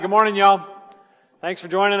Good morning, y'all. Thanks for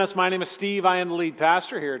joining us. My name is Steve. I am the lead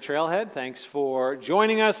pastor here at Trailhead. Thanks for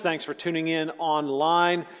joining us. Thanks for tuning in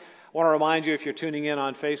online. I want to remind you, if you're tuning in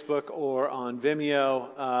on Facebook or on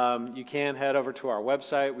Vimeo, you can head over to our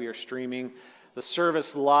website. We are streaming the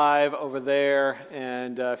service live over there,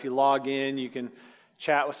 and if you log in, you can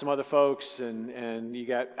chat with some other folks, and you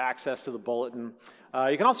get access to the bulletin.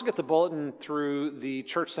 You can also get the bulletin through the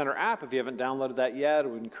Church Center app. If you haven't downloaded that yet, I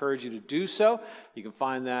would encourage you to do so. You can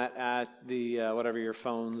find that at the whatever your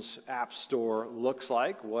phone's app store looks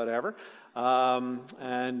like, whatever.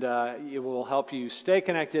 And it will help you stay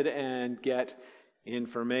connected and get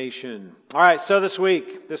information. All right, so this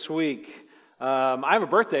week, I have a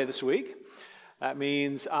birthday this week. That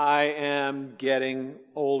means I am getting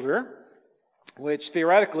older, which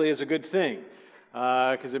theoretically is a good thing.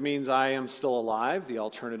 Because it means I am still alive. The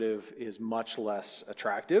alternative is much less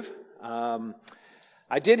attractive.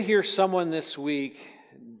 I did hear someone this week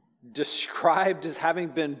described as having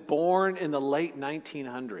been born in the late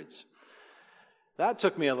 1900s. That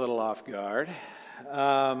took me a little off guard.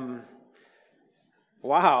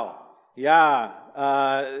 Wow. Yeah.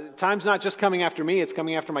 Time's not just coming after me, it's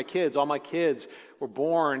coming after my kids. All my kids were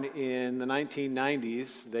born in the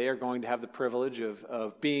 1990s. They are going to have the privilege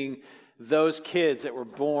of being those kids that were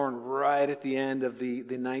born right at the end of the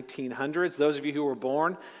 1900s. Those of you who were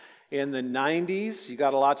born in the 90s, you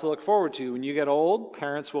got a lot to look forward to. When you get old,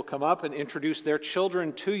 parents will come up and introduce their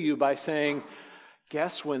children to you by saying,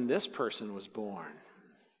 guess when this person was born?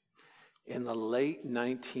 In the late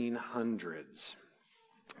 1900s.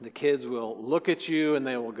 The kids will look at you and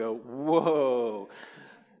they will go, whoa.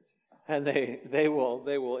 And they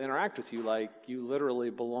will interact with you like you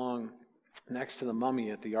literally belong next to the mummy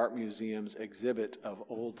at the Art Museum's exhibit of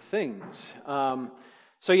old things.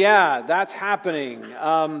 So yeah, that's happening.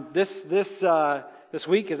 This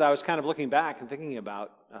week, as I was kind of looking back and thinking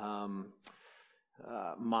about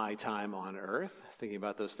my time on Earth, thinking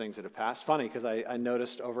about those things that have passed. Funny, because I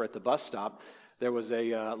noticed over at the bus stop, there was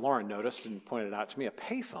Lauren noticed and pointed out to me, a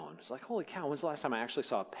payphone. It's like, holy cow, when's the last time I actually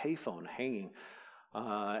saw a payphone hanging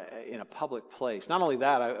in a public place? Not only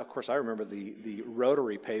that, of course, I remember the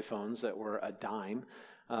rotary payphones that were a dime,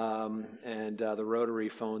 and the rotary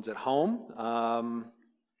phones at home.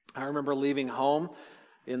 I remember leaving home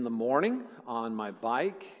in the morning on my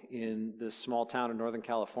bike in this small town in Northern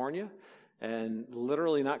California, and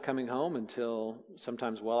literally not coming home until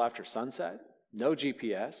sometimes well after sunset. No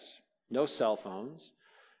GPS, no cell phones.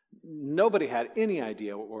 Nobody had any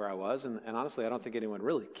idea where I was, and honestly, I don't think anyone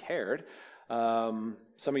really cared. Some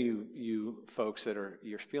of you folks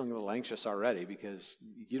you're feeling a little anxious already because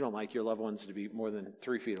you don't like your loved ones to be more than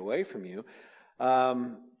 3 feet away from you.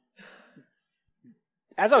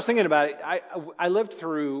 As I was thinking about it, I lived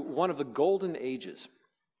through one of the golden ages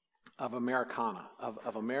of Americana,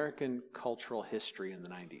 of American cultural history in the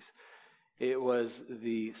 90s. It was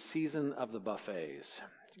the season of the buffets.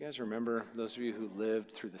 Do you guys remember, those of you who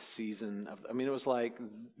lived through the season of, it was like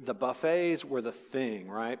the buffets were the thing,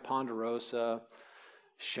 right? Ponderosa,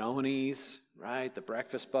 Shoney's, right? The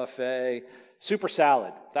breakfast buffet. Super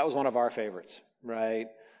salad, that was one of our favorites, right?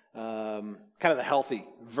 Kind of the healthy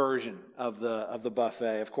version of the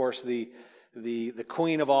buffet. Of course, the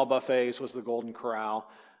queen of all buffets was the Golden Corral.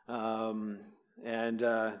 And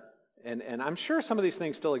I'm sure some of these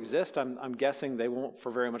things still exist. I'm guessing they won't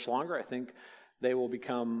for very much longer. I think they will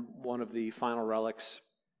become one of the final relics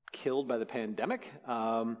killed by the pandemic.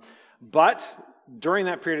 But during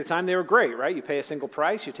that period of time, they were great, right? You pay a single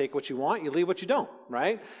price, you take what you want, you leave what you don't,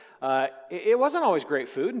 right? It wasn't always great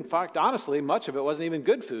food. In fact, honestly, much of it wasn't even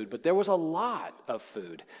good food, but there was a lot of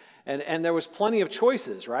food. And there was plenty of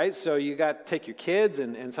choices, right? So you got to take your kids,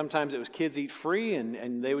 and sometimes it was kids eat free,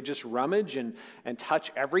 and they would just rummage and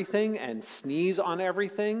touch everything and sneeze on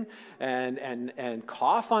everything and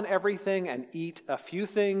cough on everything and eat a few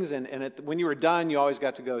things. And when you were done, you always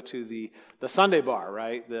got to go to the Sunday bar,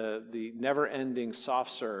 right? The never-ending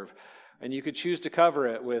soft serve. And you could choose to cover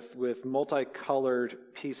it with multicolored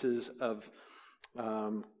pieces of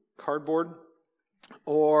cardboard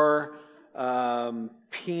or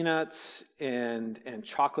peanuts and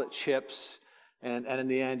chocolate chips, and in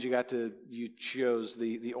the end you chose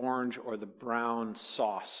the orange or the brown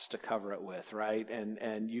sauce to cover it with, right?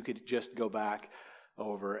 And you could just go back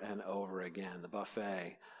over and over again. The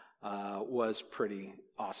buffet was pretty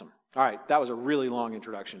awesome. All right, that was a really long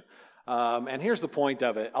introduction. And here's the point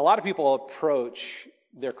of it. A lot of people approach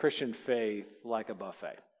their Christian faith like a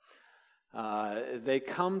buffet. They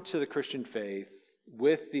come to the Christian faith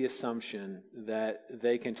with the assumption that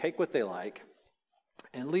they can take what they like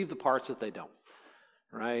and leave the parts that they don't,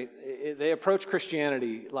 right? They approach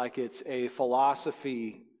Christianity like it's a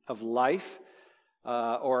philosophy of life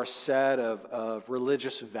or a set of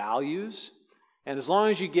religious values. And as long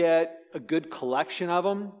as you get a good collection of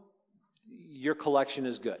them, your collection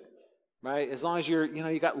is good, right? As long as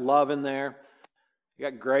you got love in there, you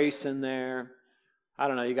got grace in there. I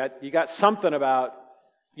don't know, you got something about,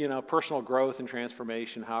 personal growth and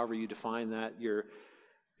transformation, however you define that, you're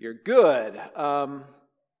good.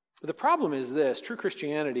 The problem is this: true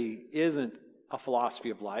Christianity isn't a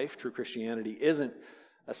philosophy of life. True Christianity isn't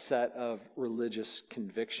a set of religious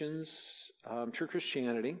convictions. True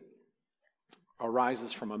Christianity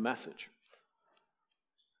arises from a message.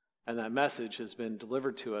 And that message has been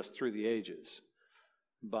delivered to us through the ages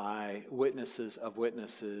by witnesses of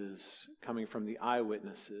witnesses coming from the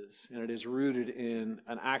eyewitnesses. And it is rooted in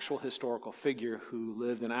an actual historical figure who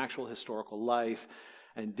lived an actual historical life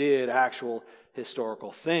and did actual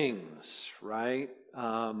historical things, right?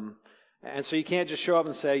 And so you can't just show up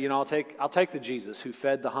and say, I'll take the Jesus who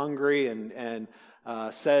fed the hungry and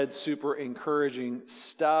said super encouraging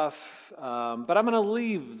stuff, but I'm going to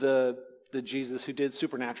leave the Jesus who did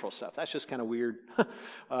supernatural stuff. That's just kind of weird.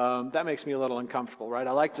 That makes me a little uncomfortable, right?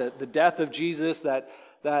 I like the death of Jesus, that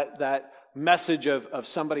message of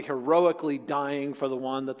somebody heroically dying for the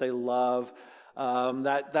one that they love.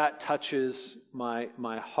 That touches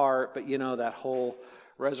my heart. But that whole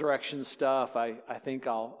resurrection stuff, I think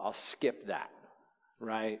I'll skip that,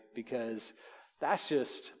 right? Because that's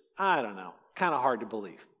just, I don't know, kind of hard to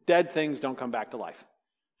believe. Dead things don't come back to life.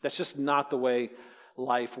 That's just not the way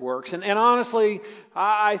life works. And honestly,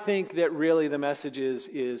 I think that really the message is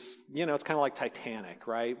it's kind of like Titanic,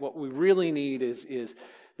 right? What we really need is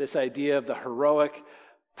this idea of the heroic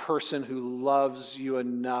person who loves you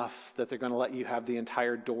enough that they're going to let you have the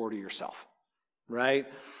entire door to yourself, right?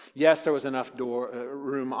 Yes, there was enough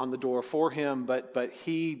room on the door for him, but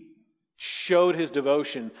he showed his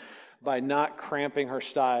devotion by not cramping her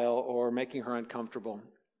style or making her uncomfortable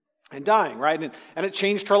and dying, right? And it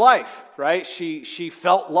changed her life, right? She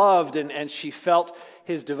felt loved and she felt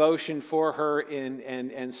his devotion for her,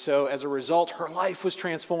 and so as a result, her life was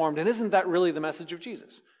transformed. And isn't that really the message of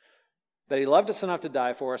Jesus? That he loved us enough to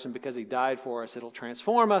die for us, and because he died for us, it'll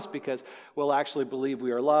transform us because we'll actually believe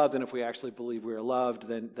we are loved, and if we actually believe we are loved,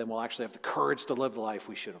 then we'll actually have the courage to live the life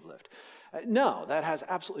we should have lived. No, that has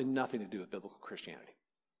absolutely nothing to do with biblical Christianity.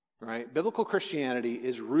 Right? Biblical Christianity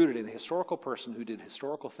is rooted in a historical person who did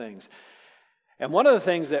historical things. And one of the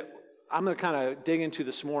things that I'm going to kind of dig into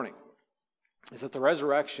this morning is that the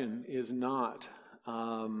resurrection is not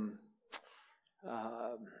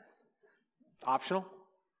optional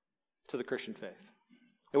to the Christian faith.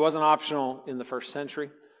 It wasn't optional in the first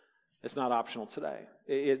century. It's not optional today.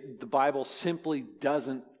 The Bible simply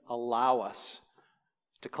doesn't allow us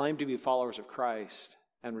to claim to be followers of Christ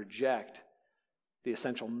and reject the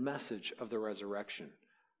essential message of the resurrection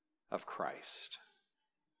of Christ.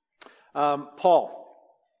 Paul,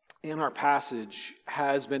 in our passage,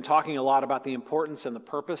 has been talking a lot about the importance and the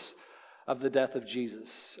purpose of the death of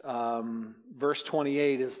Jesus. Verse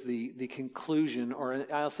 28 is the conclusion, or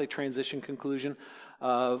I'll say transition conclusion,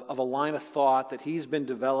 of a line of thought that he's been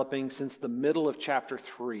developing since the middle of chapter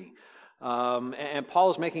 3. And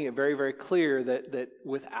Paul is making it very, very clear that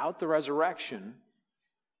without the resurrection,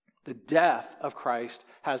 the death of Christ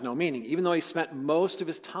has no meaning, even though he spent most of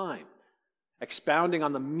his time expounding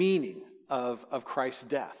on the meaning of Christ's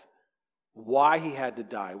death, why he had to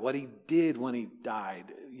die, what he did when he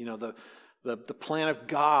died, the plan of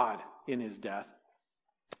God in his death.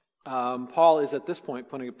 Paul is at this point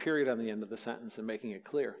putting a period on the end of the sentence and making it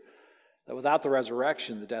clear that without the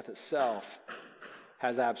resurrection, the death itself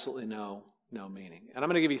has absolutely no meaning. And I'm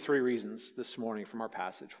going to give you 3 reasons this morning from our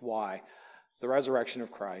passage why the resurrection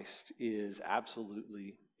of Christ is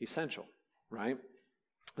absolutely essential, right?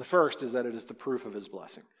 The first is that it is the proof of his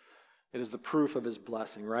blessing. It is the proof of his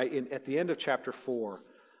blessing, right? At the end of chapter 4,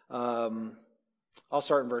 I'll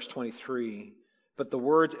start in verse 23. But the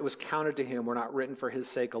words "it was counted to him" were not written for his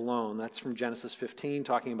sake alone. That's from Genesis 15,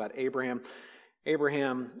 talking about Abraham.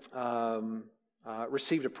 Abraham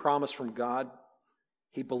received a promise from God.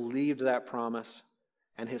 He believed that promise.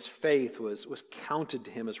 And his faith was counted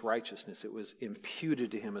to him as righteousness. It was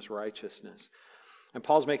imputed to him as righteousness. And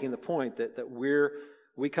Paul's making the point that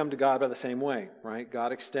we come to God by the same way, right?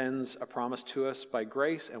 God extends a promise to us by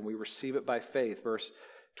grace, and we receive it by faith. Verse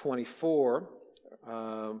 24,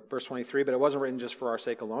 verse 23, but it wasn't written just for our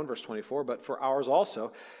sake alone, verse 24, but for ours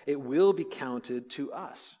also. It will be counted to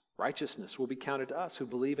us. Righteousness will be counted to us who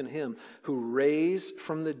believe in him, who raised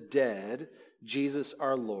from the dead Jesus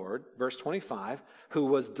our Lord, verse 25, who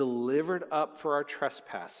was delivered up for our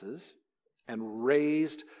trespasses and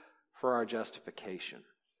raised for our justification.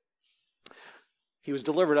 He was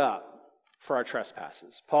delivered up for our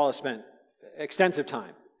trespasses. Paul has spent extensive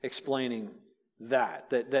time explaining that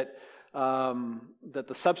the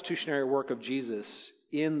substitutionary work of Jesus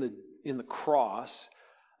in the cross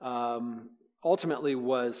ultimately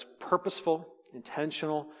was purposeful,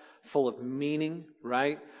 intentional, full of meaning,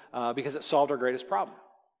 right? Because it solved our greatest problem.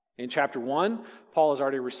 In chapter 1, Paul has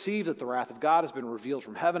already received that the wrath of God has been revealed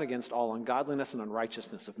from heaven against all ungodliness and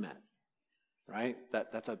unrighteousness of men, right?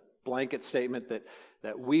 That's a blanket statement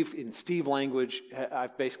that we've, in Steve language,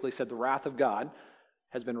 I've basically said the wrath of God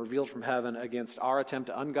has been revealed from heaven against our attempt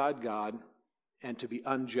to ungod God and to be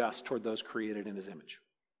unjust toward those created in his image.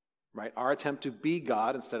 Right? Our attempt to be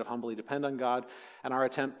God instead of humbly depend on God, and our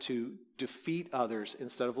attempt to defeat others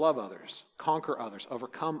instead of love others, conquer others,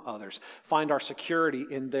 overcome others, find our security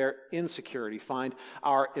in their insecurity, find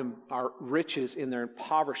our riches in their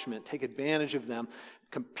impoverishment, take advantage of them,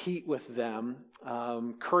 compete with them,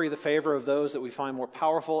 curry the favor of those that we find more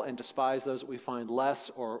powerful and despise those that we find less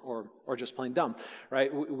or just plain dumb.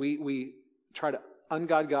 Right? We try to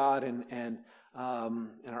ungod God and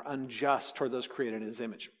are unjust toward those created in his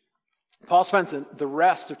image. Paul spends the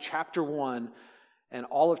rest of chapter 1 and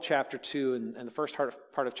all of chapter 2 and the first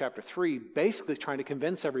part of chapter 3 basically trying to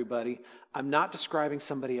convince everybody, I'm not describing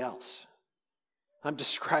somebody else. I'm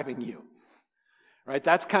describing you. Right?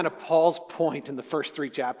 That's kind of Paul's point in the first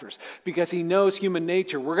 3 chapters because he knows human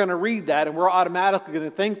nature. We're going to read that and we're automatically going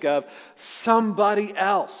to think of somebody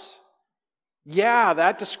else. Yeah,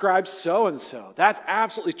 that describes so-and-so. That's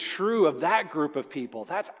absolutely true of that group of people.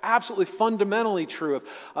 That's absolutely fundamentally true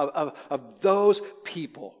of those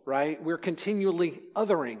people, right? We're continually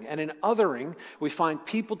othering. And in othering, we find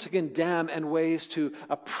people to condemn and ways to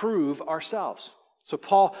approve ourselves. So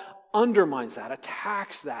Paul undermines that,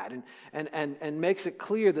 attacks that, and makes it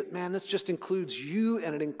clear that, man, this just includes you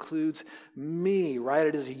and it includes me, right?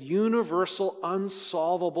 It is a universal,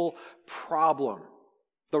 unsolvable problem.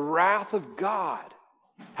 The wrath of God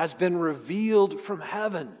has been revealed from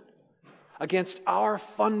heaven against our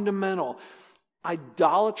fundamental,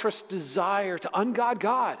 idolatrous desire to ungod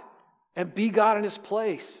God and be God in his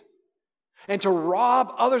place, and to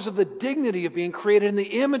rob others of the dignity of being created in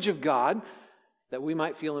the image of God that we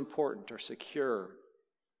might feel important or secure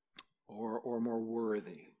or more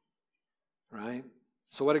worthy, right?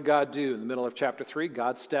 So what did God do? In the middle of chapter 3,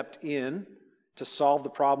 God stepped in to solve the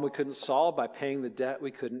problem we couldn't solve by paying the debt we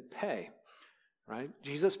couldn't pay, right?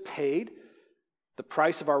 Jesus paid the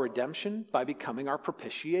price of our redemption by becoming our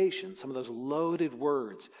propitiation. Some of those loaded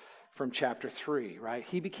words from chapter 3, right?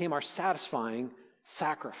 He became our satisfying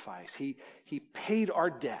sacrifice. He paid our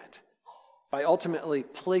debt by ultimately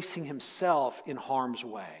placing himself in harm's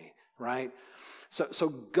way, right? So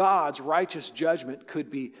God's righteous judgment could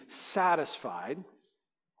be satisfied.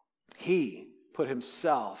 He put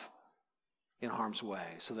himself in harm's way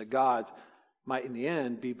so that God might in the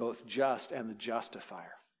end be both just and the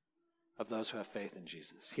justifier of those who have faith in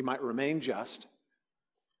Jesus. He might remain just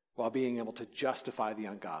while being able to justify the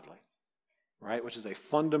ungodly, right? Which is a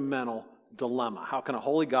fundamental dilemma. How can a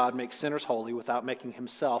holy God make sinners holy without making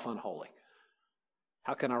himself unholy?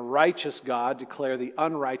 How can a righteous God declare the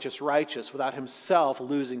unrighteous righteous without himself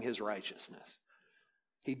losing his righteousness?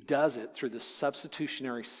 He does it through the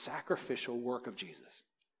substitutionary sacrificial work of Jesus.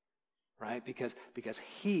 Right? Because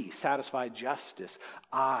he satisfied justice,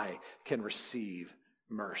 I can receive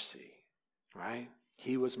mercy. Right?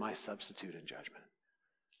 He was my substitute in judgment.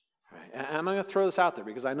 Right? And I'm going to throw this out there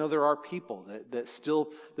because I know there are people that still,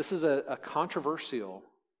 this is a controversial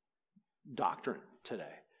doctrine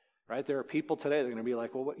today. Right? There are people today that are going to be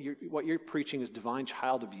like, well, what you're preaching is divine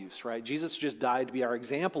child abuse, right? Jesus just died to be our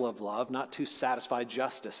example of love, not to satisfy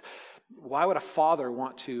justice. Why would a father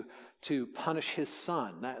want to punish his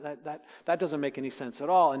son? That doesn't make any sense at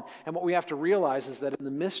all. And what we have to realize is that in the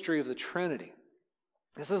mystery of the Trinity,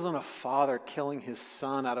 this isn't a father killing his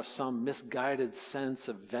son out of some misguided sense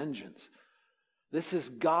of vengeance. This is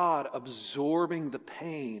God absorbing the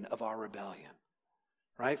pain of our rebellion.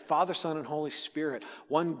 Right? Father, Son, and Holy Spirit.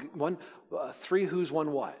 Three who's,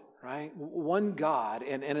 one what? Right? One God.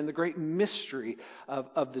 And in the great mystery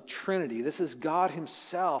of the Trinity, this is God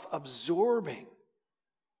himself absorbing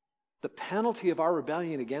the penalty of our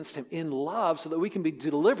rebellion against him in love so that we can be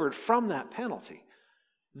delivered from that penalty.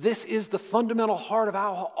 This is the fundamental heart of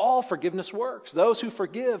how all forgiveness works. Those who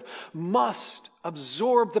forgive must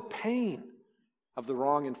absorb the pain of the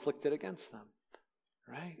wrong inflicted against them.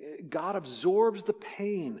 Right? God absorbs the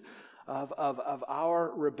pain of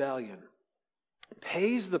our rebellion,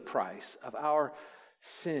 pays the price of our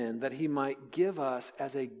sin that he might give us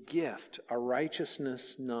as a gift, a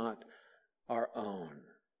righteousness not our own.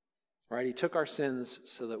 Right? He took our sins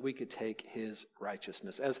so that we could take his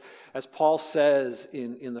righteousness. As Paul says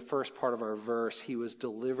in the first part of our verse, he was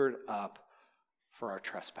delivered up for our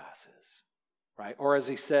trespasses. Right? Or as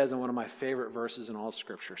he says in one of my favorite verses in all of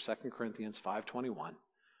Scripture, 2 Corinthians 5:21,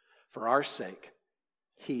 for our sake,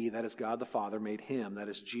 he, that is God the Father, made him, that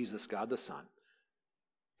is Jesus, God the Son,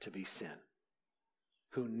 to be sin,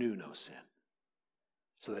 who knew no sin,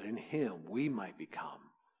 so that in him we might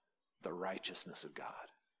become the righteousness of God.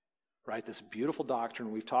 Right? This beautiful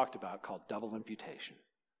doctrine we've talked about called double imputation.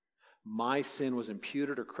 My sin was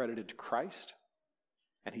imputed or credited to Christ,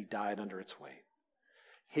 and he died under its weight.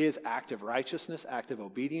 His act of righteousness, act of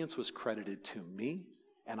obedience was credited to me,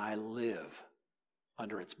 and I live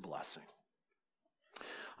under its blessing.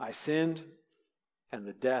 I sinned,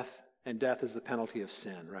 and death is the penalty of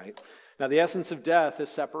sin, right? Now, the essence of death is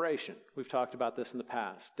separation. We've talked about this in the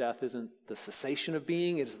past. Death isn't the cessation of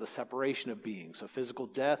being, it is the separation of being. So physical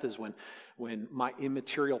death is when my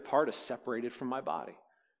immaterial part is separated from my body.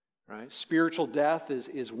 Right? Spiritual death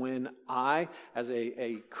is when I, as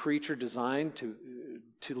a creature designed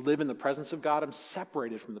to live in the presence of God, am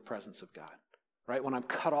separated from the presence of God. Right? When I'm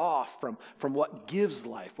cut off from what gives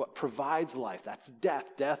life, what provides life. That's death.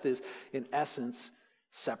 Death is, in essence,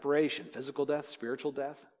 separation. Physical death, spiritual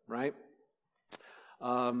death, right?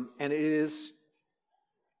 And it is,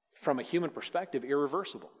 from a human perspective,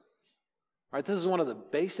 irreversible. Right? This is one of the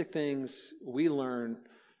basic things we learn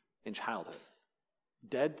in childhood.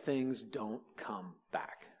 Dead things don't come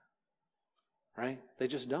back. Right? They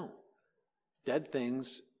just don't. Dead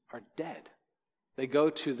things are dead. They go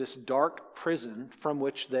to this dark prison from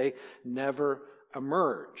which they never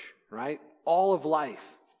emerge. Right? All of life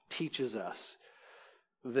teaches us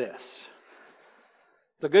this.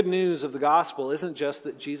 The good news of the gospel isn't just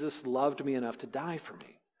that Jesus loved me enough to die for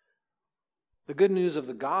me. The good news of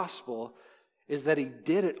the gospel is that he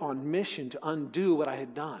did it on mission to undo what I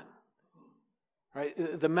had done.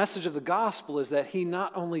 Right? The message of the gospel is that he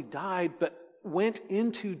not only died, but went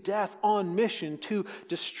into death on mission to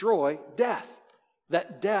destroy death,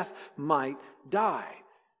 that death might die.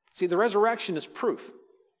 See, the resurrection is proof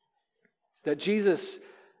that Jesus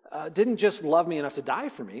didn't just love me enough to die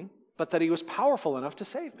for me, but that he was powerful enough to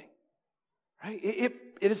save me. Right?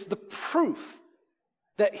 It is the proof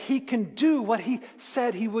that he can do what he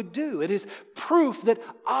said he would do. It is proof that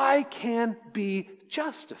I can be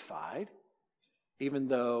justified even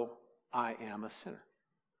though I am a sinner.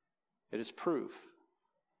 It is proof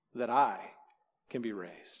that I can be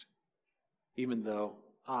raised even though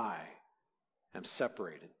I am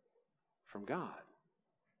separated from God.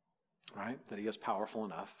 Right? That he is powerful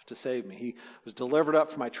enough to save me. He was delivered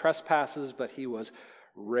up for my trespasses, but he was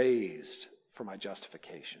raised for my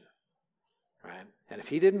justification. Right? And if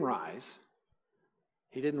he didn't rise,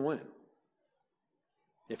 he didn't win.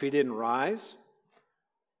 If he didn't rise,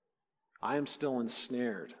 I am still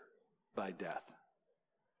ensnared by death.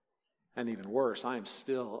 And even worse, I am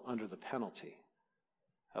still under the penalty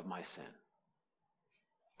of my sin.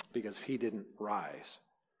 Because if he didn't rise,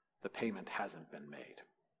 the payment hasn't been made.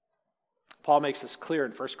 Paul makes this clear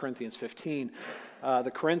in 1 Corinthians 15.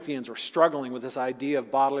 The Corinthians were struggling with this idea of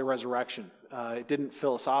bodily resurrection. It didn't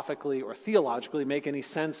philosophically or theologically make any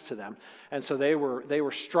sense to them. And so they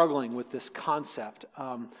were struggling with this concept.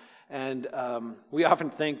 We often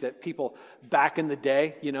think that people back in the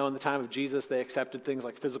day, in the time of Jesus, they accepted things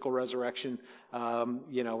like physical resurrection.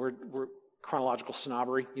 We're chronological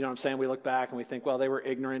snobbery. You know what I'm saying? We look back and we think, well, they were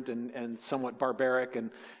ignorant and somewhat barbaric, and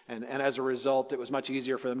as a result, it was much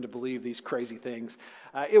easier for them to believe these crazy things.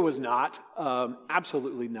 It was not.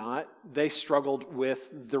 Absolutely not. They struggled with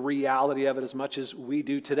the reality of it as much as we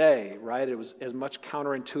do today, right? It was as much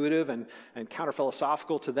counterintuitive and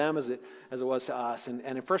counter-philosophical to them as it was to us. And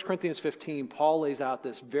in 1 Corinthians 15, Paul lays out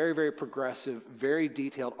this very, very progressive, very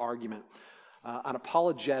detailed argument, an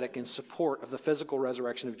apologetic in support of the physical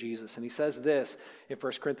resurrection of Jesus. And he says this in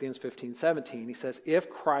 1 Corinthians 15:17. He says,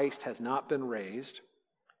 if Christ has not been raised,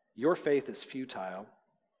 your faith is futile,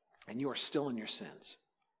 and you are still in your sins.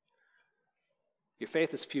 Your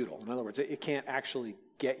faith is futile. In other words, it can't actually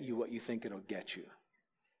get you what you think it'll get you.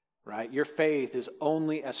 Right? Your faith is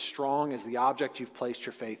only as strong as the object you've placed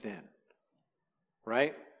your faith in.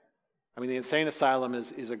 Right? I mean, the insane asylum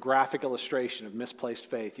is a graphic illustration of misplaced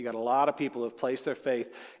faith. You got a lot of people who have placed their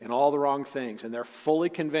faith in all the wrong things, and they're fully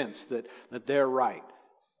convinced that they're right.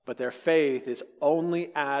 But their faith is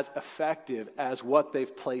only as effective as what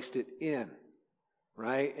they've placed it in.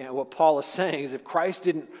 Right? And what Paul is saying is if Christ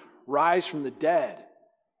didn't rise from the dead,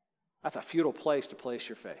 that's a futile place to place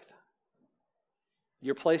your faith.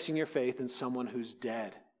 You're placing your faith in someone who's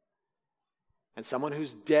dead. And someone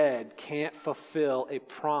who's dead can't fulfill a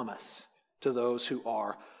promise to those who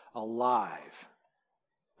are alive.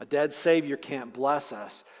 A dead Savior can't bless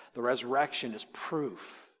us. The resurrection is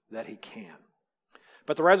proof that he can.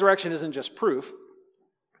 But the resurrection isn't just proof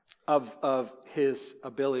of his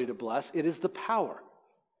ability to bless. It is the power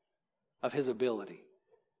of his ability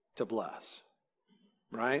to bless.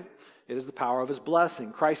 Right? It is the power of his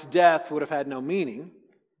blessing. Christ's death would have had no meaning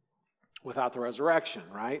without the resurrection,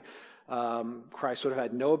 right? Christ would have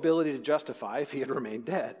had no ability to justify if he had remained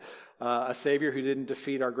dead. A Savior who didn't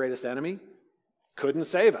defeat our greatest enemy couldn't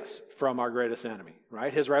save us from our greatest enemy,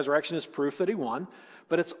 right? His resurrection is proof that he won,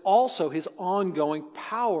 but it's also his ongoing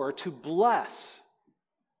power to bless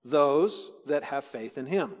those that have faith in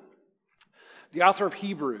him. The author of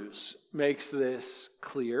Hebrews makes this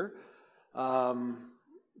clear.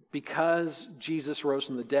 Because Jesus rose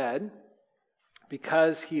from the dead,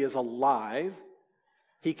 because he is alive,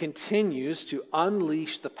 he continues to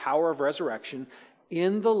unleash the power of resurrection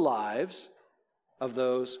in the lives of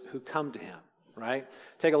those who come to him, right?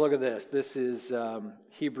 Take a look at this. This is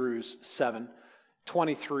Hebrews 7,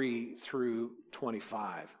 23 through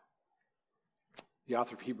 25. The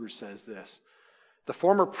author of Hebrews says this: "The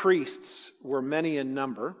former priests were many in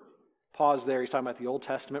number." Pause there. He's talking about the Old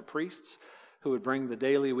Testament priests who would bring the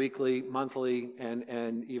daily, weekly, monthly,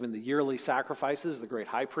 and even the yearly sacrifices, the great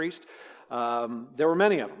high priest. There were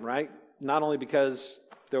many of them, right? Not only because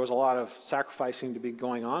there was a lot of sacrificing to be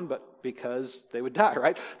going on, but because they would die,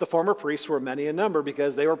 right? The former priests were many in number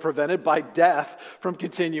because they were prevented by death from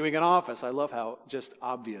continuing in office. I love how just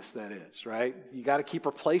obvious that is, right? You got to keep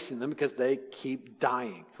replacing them because they keep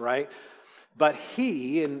dying, right? But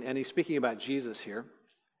he, and he's speaking about Jesus here,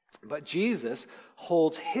 but Jesus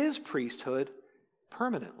holds his priesthood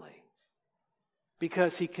permanently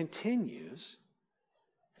because he continues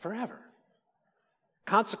forever.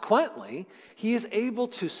 Consequently, he is able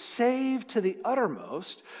to save to the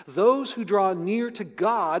uttermost those who draw near to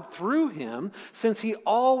God through him, since he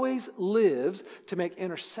always lives to make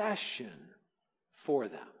intercession for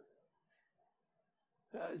them.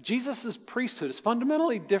 Jesus' priesthood is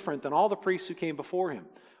fundamentally different than all the priests who came before him.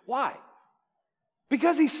 Why?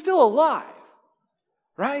 Because he's still alive,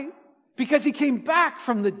 right? Because he came back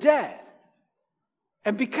from the dead.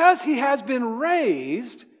 And because he has been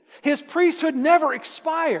raised, his priesthood never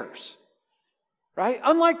expires, right?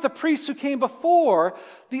 Unlike the priests who came before,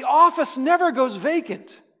 the office never goes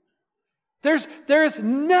vacant. There is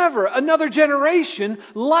never another generation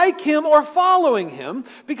like him or following him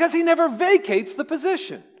because he never vacates the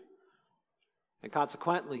position. And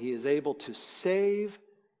consequently, he is able to save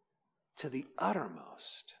to the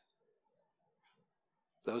uttermost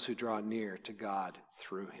those who draw near to God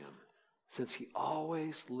through him, since he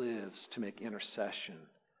always lives to make intercession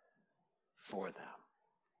for them.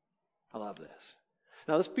 I love this.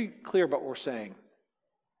 Now let's be clear about what we're saying.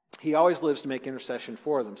 He always lives to make intercession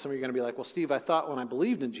for them. Some of you are going to be like, well, Steve, I thought when I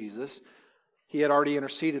believed in Jesus, he had already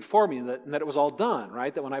interceded for me and that it was all done,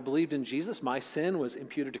 right? That when I believed in Jesus, my sin was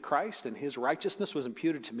imputed to Christ and his righteousness was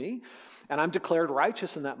imputed to me. And I'm declared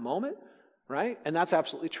righteous in that moment, right? And that's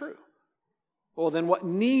absolutely true. Well, then what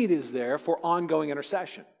need is there for ongoing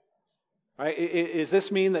intercession? Right? Does this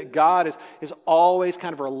mean that God is always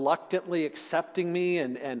kind of reluctantly accepting me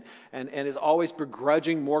and is always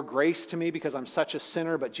begrudging more grace to me because I'm such a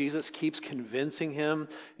sinner, but Jesus keeps convincing him,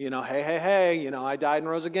 hey, I died and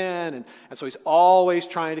rose again. And so he's always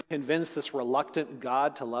trying to convince this reluctant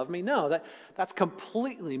God to love me? No, that's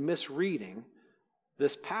completely misreading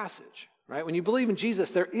this passage. Right? When you believe in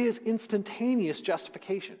Jesus, there is instantaneous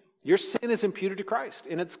justification. Your sin is imputed to Christ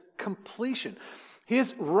in its completion.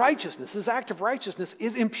 His righteousness, his act of righteousness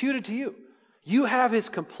is imputed to you. You have his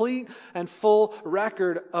complete and full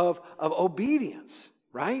record of obedience,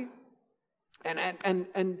 right?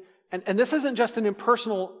 And this isn't just an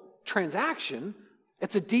impersonal transaction,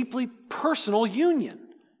 it's a deeply personal union,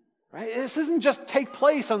 right? This doesn't just take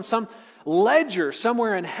place on some ledger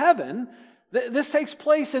somewhere in heaven. This takes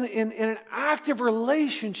place in an active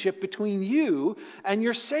relationship between you and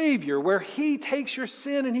your Savior, where he takes your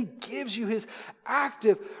sin and he gives you his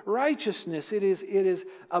active righteousness. It is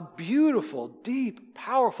a beautiful, deep,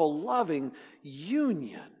 powerful, loving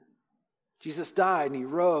union. Jesus died and he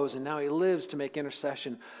rose and now he lives to make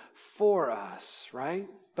intercession for us, right?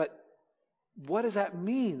 But what does that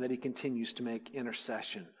mean that he continues to make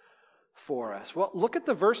intercession for us? Well, look at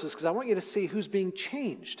the verses because I want you to see who's being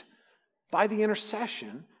changed by the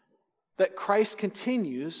intercession that Christ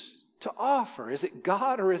continues to offer. Is it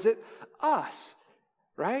God or is it us?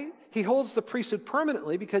 Right? He holds the priesthood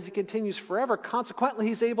permanently because he continues forever. Consequently,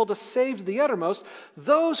 he's able to save to the uttermost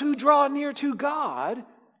those who draw near to God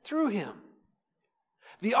through him.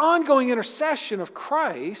 The ongoing intercession of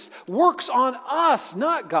Christ works on us,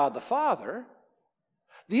 not God the Father.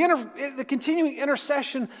 The continuing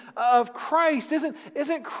intercession of Christ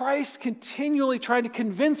isn't Christ continually trying to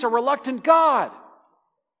convince a reluctant God.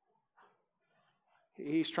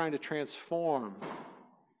 He's trying to transform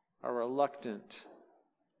a reluctant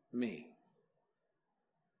me.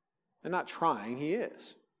 And not trying, he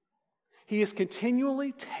is. He is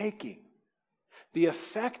continually taking the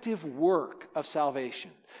effective work of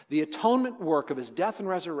salvation, the atonement work of his death and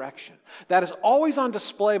resurrection, that is always on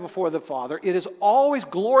display before the Father. It is always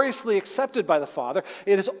gloriously accepted by the Father.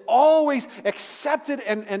 It is always accepted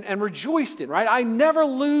and rejoiced in, right? I never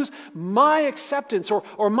lose my acceptance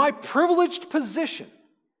or my privileged position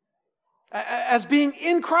as being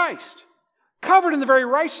in Christ, covered in the very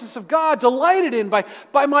righteousness of God, delighted in by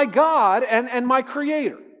my God and my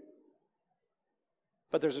Creator.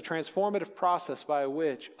 But there's a transformative process by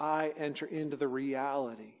which I enter into the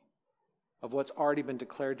reality of what's already been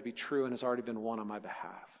declared to be true and has already been won on my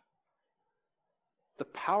behalf. The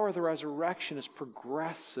power of the resurrection is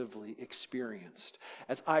progressively experienced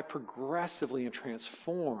as I progressively am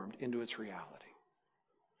transformed into its reality.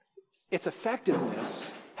 Its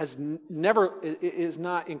effectiveness is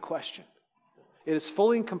not in question. It is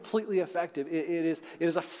fully and completely effective. It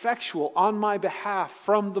is effectual on my behalf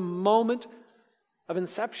from the moment of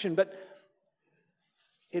inception, but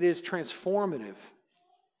it is transformative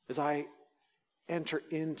as I enter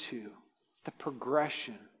into the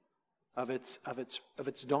progression of its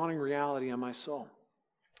dawning reality on my soul.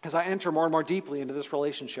 As I enter more and more deeply into this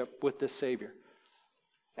relationship with this Savior.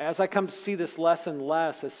 As I come to see this less and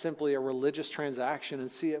less as simply a religious transaction and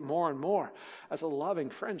see it more and more as a loving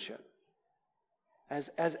friendship. As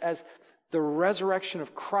the resurrection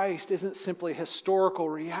of Christ isn't simply a historical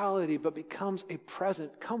reality, but becomes a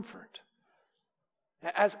present comfort.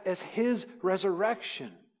 As his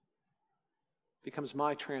resurrection becomes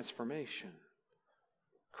my transformation.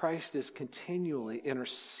 Christ is continually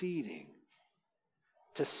interceding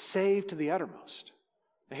to save to the uttermost.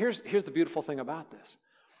 Now here's the beautiful thing about this.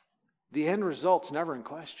 The end result's never in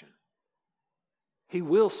question. He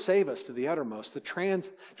will save us to the uttermost. The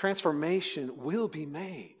transformation will be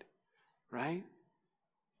made. Right?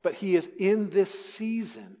 But he is in this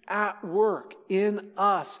season at work in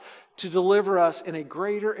us to deliver us in a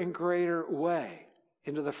greater and greater way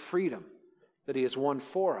into the freedom that he has won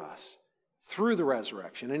for us through the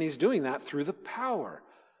resurrection. And he's doing that through the power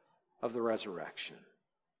of the resurrection.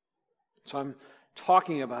 So I'm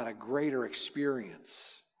talking about a greater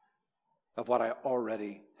experience of what I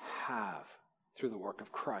already have through the work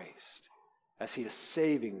of Christ as he is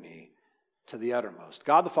saving me to the uttermost.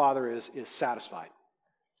 God the Father is satisfied,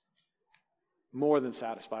 more than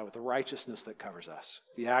satisfied with the righteousness that covers us,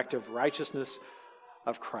 the active righteousness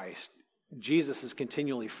of Christ. Jesus is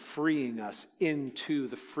continually freeing us into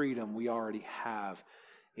the freedom we already have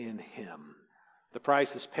in him. The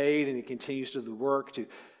price is paid and he continues to do the work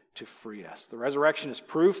to free us. The resurrection is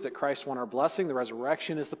proof that Christ won our blessing. The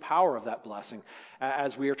resurrection is the power of that blessing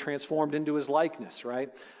as we are transformed into his likeness, right?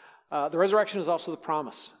 The resurrection is also the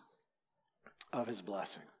promise of his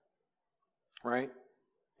blessing, right?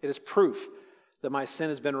 It is proof that my sin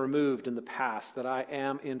has been removed in the past, that I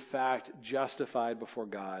am in fact justified before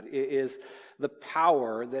God. It is the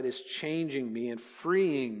power that is changing me and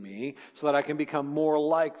freeing me so that I can become more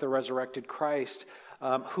like the resurrected Christ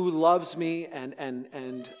who loves me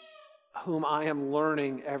and whom I am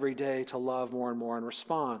learning every day to love more and more in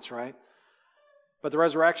response, right? But the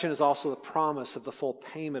resurrection is also the promise of the full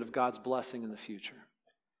payment of God's blessing in the future.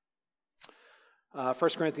 1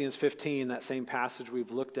 Corinthians 15, that same passage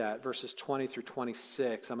we've looked at, verses 20 through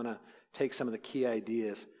 26, I'm going to take some of the key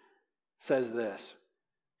ideas, says this: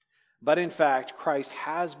 But in fact, Christ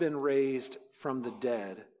has been raised from the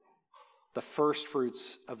dead, the first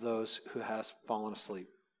fruits of those who has fallen asleep.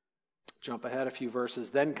 Jump ahead a few verses.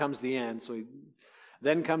 Then comes the end.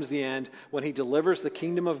 Then comes the end when he delivers the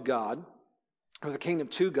kingdom of God, or the kingdom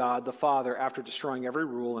to God, the Father, after destroying every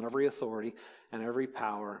rule and every authority and every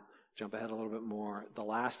power. Jump ahead a little bit more. The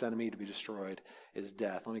last enemy to be destroyed is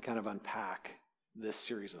death. Let me kind of unpack this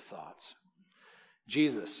series of thoughts.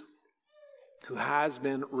 Jesus, who has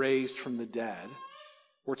been raised from the dead,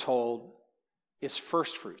 we're told, is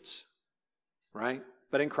first fruits, right?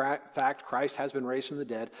 But in fact, Christ has been raised from the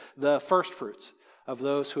dead, the first fruits of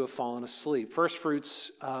those who have fallen asleep. First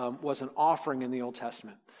fruits was an offering in the Old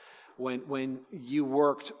Testament. When you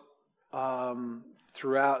worked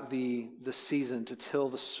throughout the season to till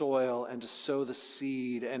the soil and to sow the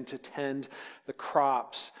seed and to tend the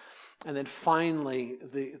crops. And then finally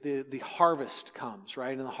the harvest comes,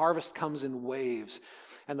 right? And the harvest comes in waves.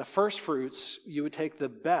 And the first fruits, you would take the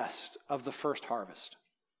best of the first harvest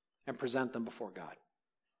and present them before God.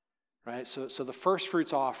 Right? So the first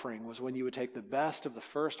fruits offering was when you would take the best of the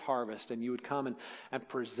first harvest and you would come and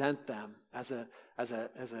present them as a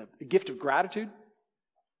gift of gratitude,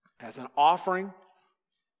 as an offering,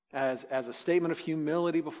 as a statement of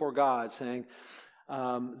humility before God, saying,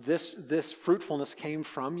 this fruitfulness came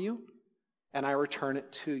from you, and I return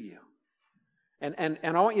it to you. And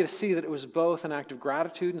I want you to see that it was both an act of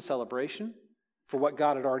gratitude and celebration for what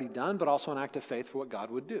God had already done, but also an act of faith for what God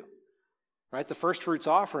would do. Right? The first fruits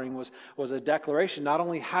offering was a declaration, not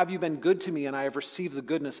only have you been good to me and I have received the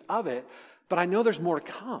goodness of it, but I know there's more to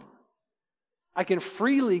come. I can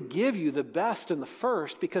freely give you the best and the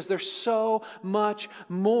first because there's so much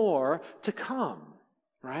more to come.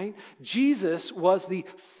 Right? Jesus was the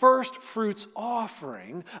first fruits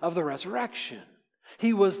offering of the resurrection.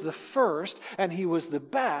 He was the first and he was the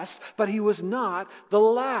best, but he was not the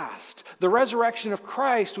last. The resurrection of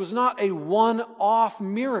Christ was not a one-off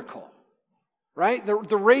miracle. Right? The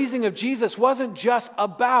raising of Jesus wasn't just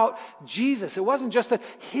about Jesus. It wasn't just that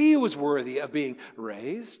he was worthy of being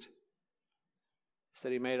raised.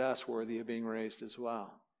 Instead, he made us worthy of being raised as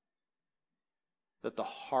well. That the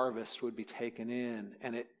harvest would be taken in,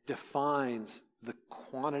 and it defines the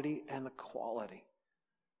quantity and the quality.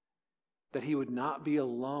 That he would not be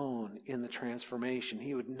alone in the transformation.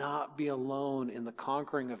 He would not be alone in the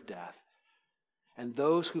conquering of death. And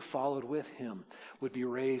those who followed with him would be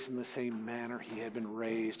raised in the same manner he had been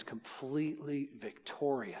raised, completely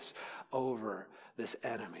victorious over this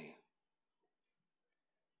enemy.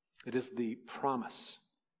 It is the promise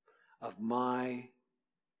of my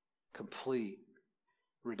complete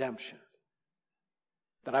redemption.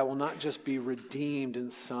 That I will not just be redeemed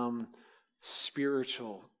in some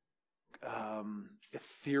spiritual,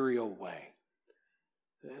 ethereal way.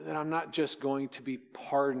 That I'm not just going to be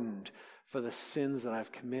pardoned for the sins that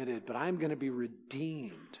I've committed, but I'm going to be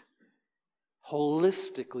redeemed,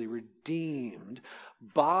 holistically redeemed,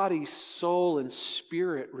 body, soul, and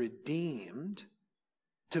spirit redeemed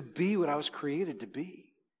to be what I was created to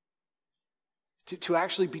be. To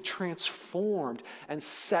actually be transformed and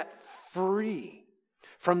set free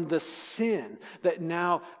from the sin that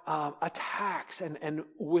now attacks and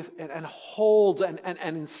holds and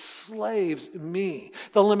enslaves me.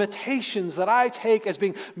 The limitations that I take as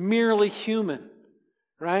being merely human,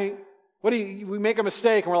 right? We make a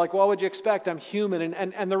mistake and we're like, well, what would you expect? I'm human.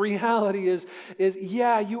 And the reality is,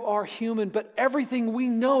 yeah, you are human, but everything we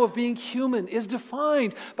know of being human is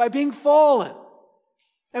defined by being fallen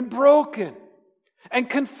and broken and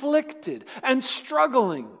conflicted and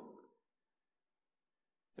struggling.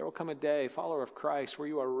 There will come a day, follower of Christ, where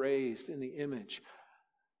you are raised in the image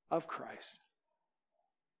of Christ.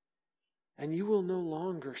 And you will no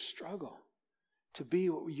longer struggle to be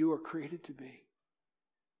what you are created to be.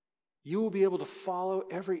 You will be able to follow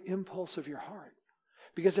every impulse of your heart.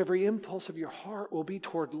 Because every impulse of your heart will be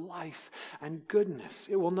toward life and goodness.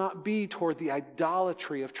 It will not be toward the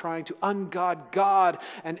idolatry of trying to ungod God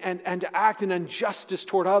and to act in injustice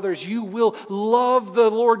toward others. You will love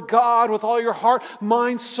the Lord God with all your heart,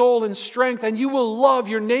 mind, soul, and strength. And you will love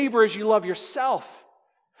your neighbor as you love yourself.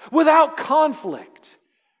 Without conflict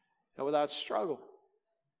and without struggle.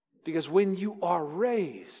 Because when you are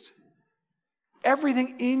raised,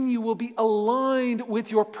 everything in you will be aligned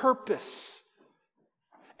with your purpose.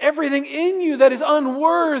 Everything in you that is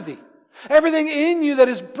unworthy, everything in you that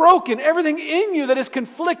is broken, everything in you that is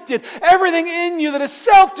conflicted, everything in you that is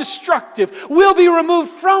self-destructive will be removed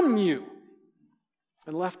from you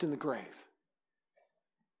and left in the grave.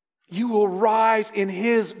 You will rise in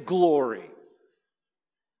His glory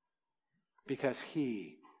because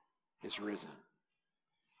He is risen.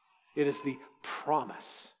 It is the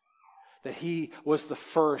promise that He was the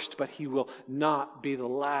first, but He will not be the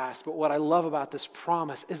last. But what I love about this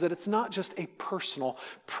promise is that it's not just a personal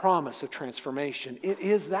promise of transformation. It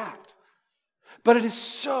is that. But it is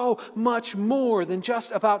so much more than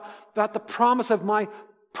just about the promise of my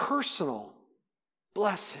personal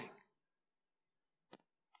blessing.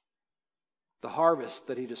 The harvest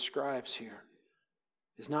that He describes here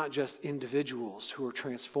is not just individuals who are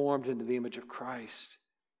transformed into the image of Christ,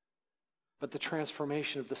 but the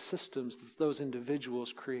transformation of the systems that those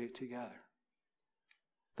individuals create together.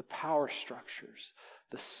 The power structures,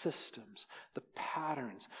 the systems, the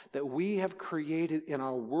patterns that we have created in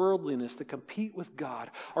our worldliness that compete with God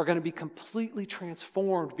are going to be completely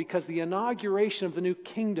transformed because the inauguration of the new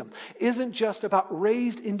kingdom isn't just about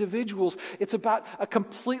raised individuals. It's about a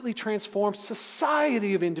completely transformed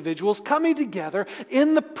society of individuals coming together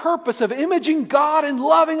in the purpose of imaging God and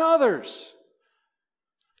loving others.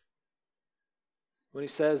 When he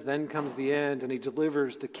says, then comes the end, and he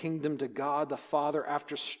delivers the kingdom to God the Father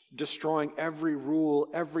after destroying every rule,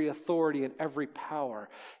 every authority, and every power.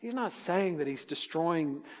 He's not saying that he's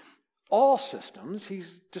destroying all systems.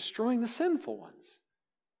 He's destroying the sinful ones,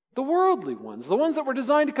 the worldly ones, the ones that were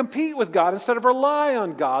designed to compete with God instead of rely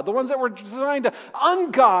on God, the ones that were designed to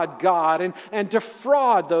ungod God and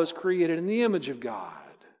defraud those created in the image of God.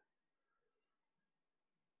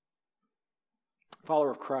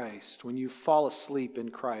 Follower of Christ, when you fall asleep in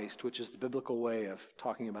Christ, which is the biblical way of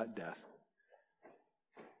talking about death,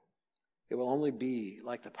 it will only be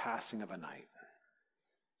like the passing of a night,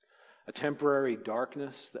 a temporary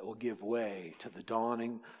darkness that will give way to the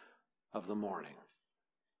dawning of the morning.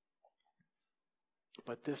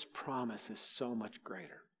 But this promise is so much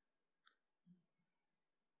greater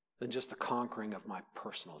than just the conquering of my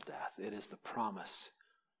personal death. It is the promise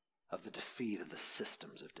of the defeat of the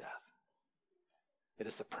systems of death. It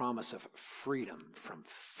is the promise of freedom from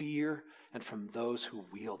fear and from those who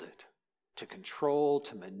wield it, to control,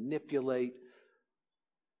 to manipulate.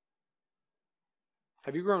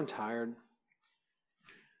 Have you grown tired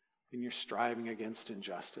in your striving against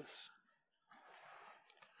injustice?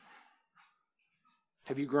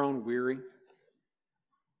 Have you grown weary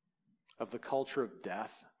of the culture of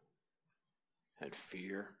death and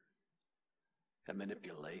fear and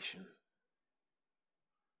manipulation?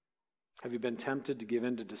 Have you been tempted to give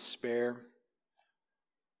in to despair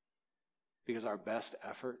because our best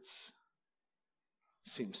efforts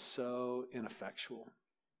seem so ineffectual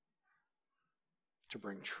to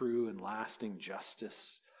bring true and lasting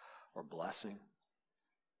justice or blessing?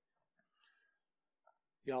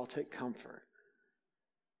 Y'all, take comfort.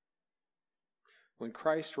 When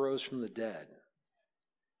Christ rose from the dead,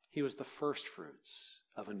 he was the first fruits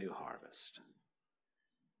of a new harvest.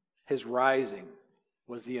 His rising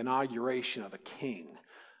was the inauguration of a king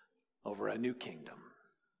over a new kingdom,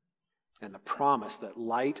 and the promise that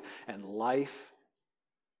light and life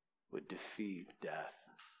would defeat death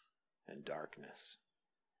and darkness,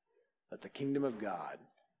 that the kingdom of God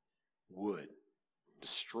would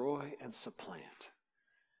destroy and supplant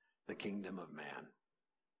the kingdom of man.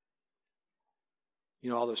 You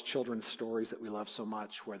know all those children's stories that we love so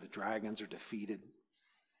much, where the dragons are defeated,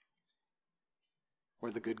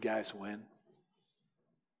 where the good guys win?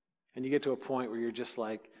 And you get to a point where you're just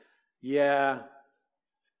like, yeah,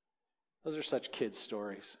 those are such kid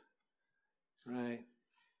stories, right?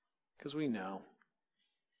 Because we know,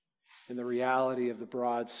 in the reality of the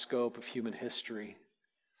broad scope of human history,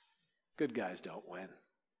 good guys don't win.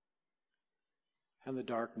 And the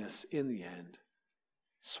darkness, in the end,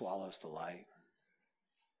 swallows the light.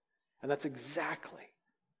 And that's exactly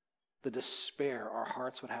the despair our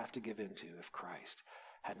hearts would have to give into if Christ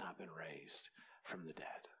had not been raised from the dead.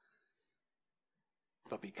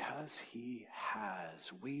 But because he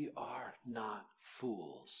has, we are not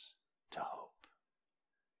fools to hope.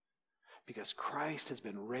 Because Christ has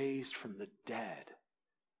been raised from the dead,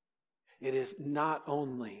 it is not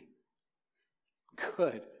only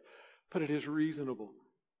good, but it is reasonable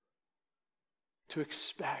to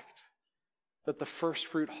expect that the first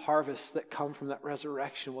fruit harvests that come from that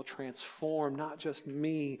resurrection will transform not just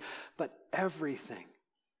me, but everything.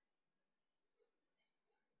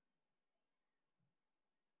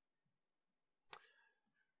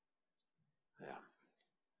 Yeah.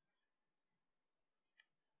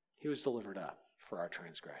 He was delivered up for our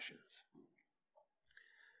transgressions,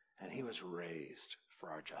 and he was raised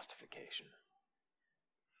for our justification.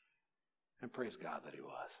 And praise God that he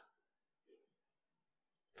was.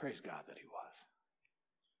 Praise God that he was.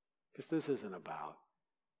 Because this isn't about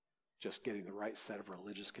just getting the right set of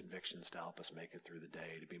religious convictions to help us make it through the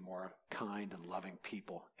day, to be more kind and loving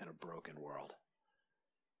people in a broken world.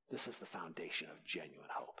 This is the foundation of genuine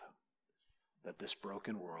hope, that this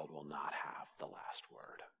broken world will not have the last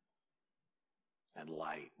word, and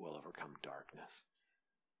light will overcome darkness,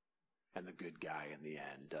 and the good guy in the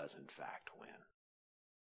end does in fact win.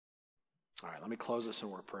 All right, let me close this in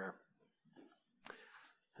a word of prayer.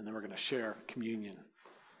 And then we're going to share communion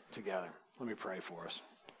together. Let me pray for us.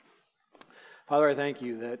 Father, I thank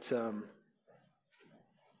you that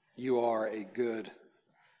you are a good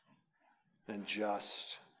and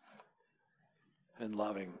just and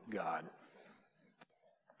loving God.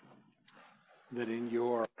 That in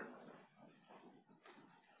your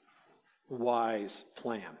wise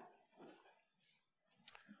plan,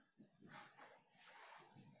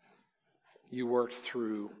 you worked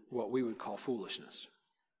through what we would call foolishness.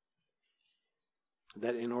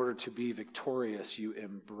 That in order to be victorious, you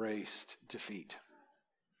embraced defeat.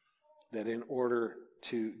 That in order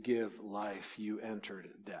to give life, you entered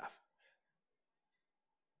death.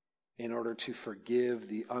 in order to forgive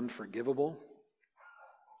the unforgivable,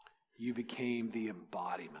 you became the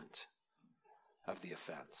embodiment of the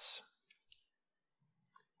offense.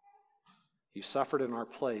 You suffered in our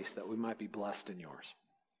place that we might be blessed in yours.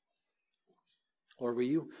 Lord, will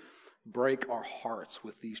you break our hearts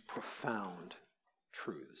with these profound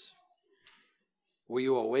truths? Will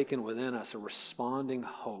you awaken within us a responding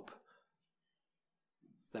hope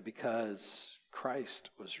that because Christ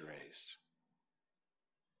was raised,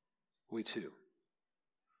 we too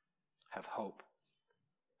have hope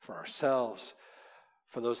for ourselves,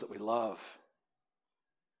 for those that we love,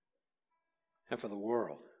 and for the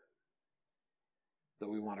world that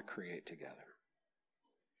we want to create together.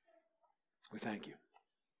 We thank you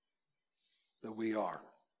that we are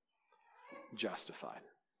justified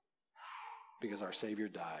because our Savior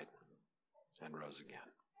died and rose again.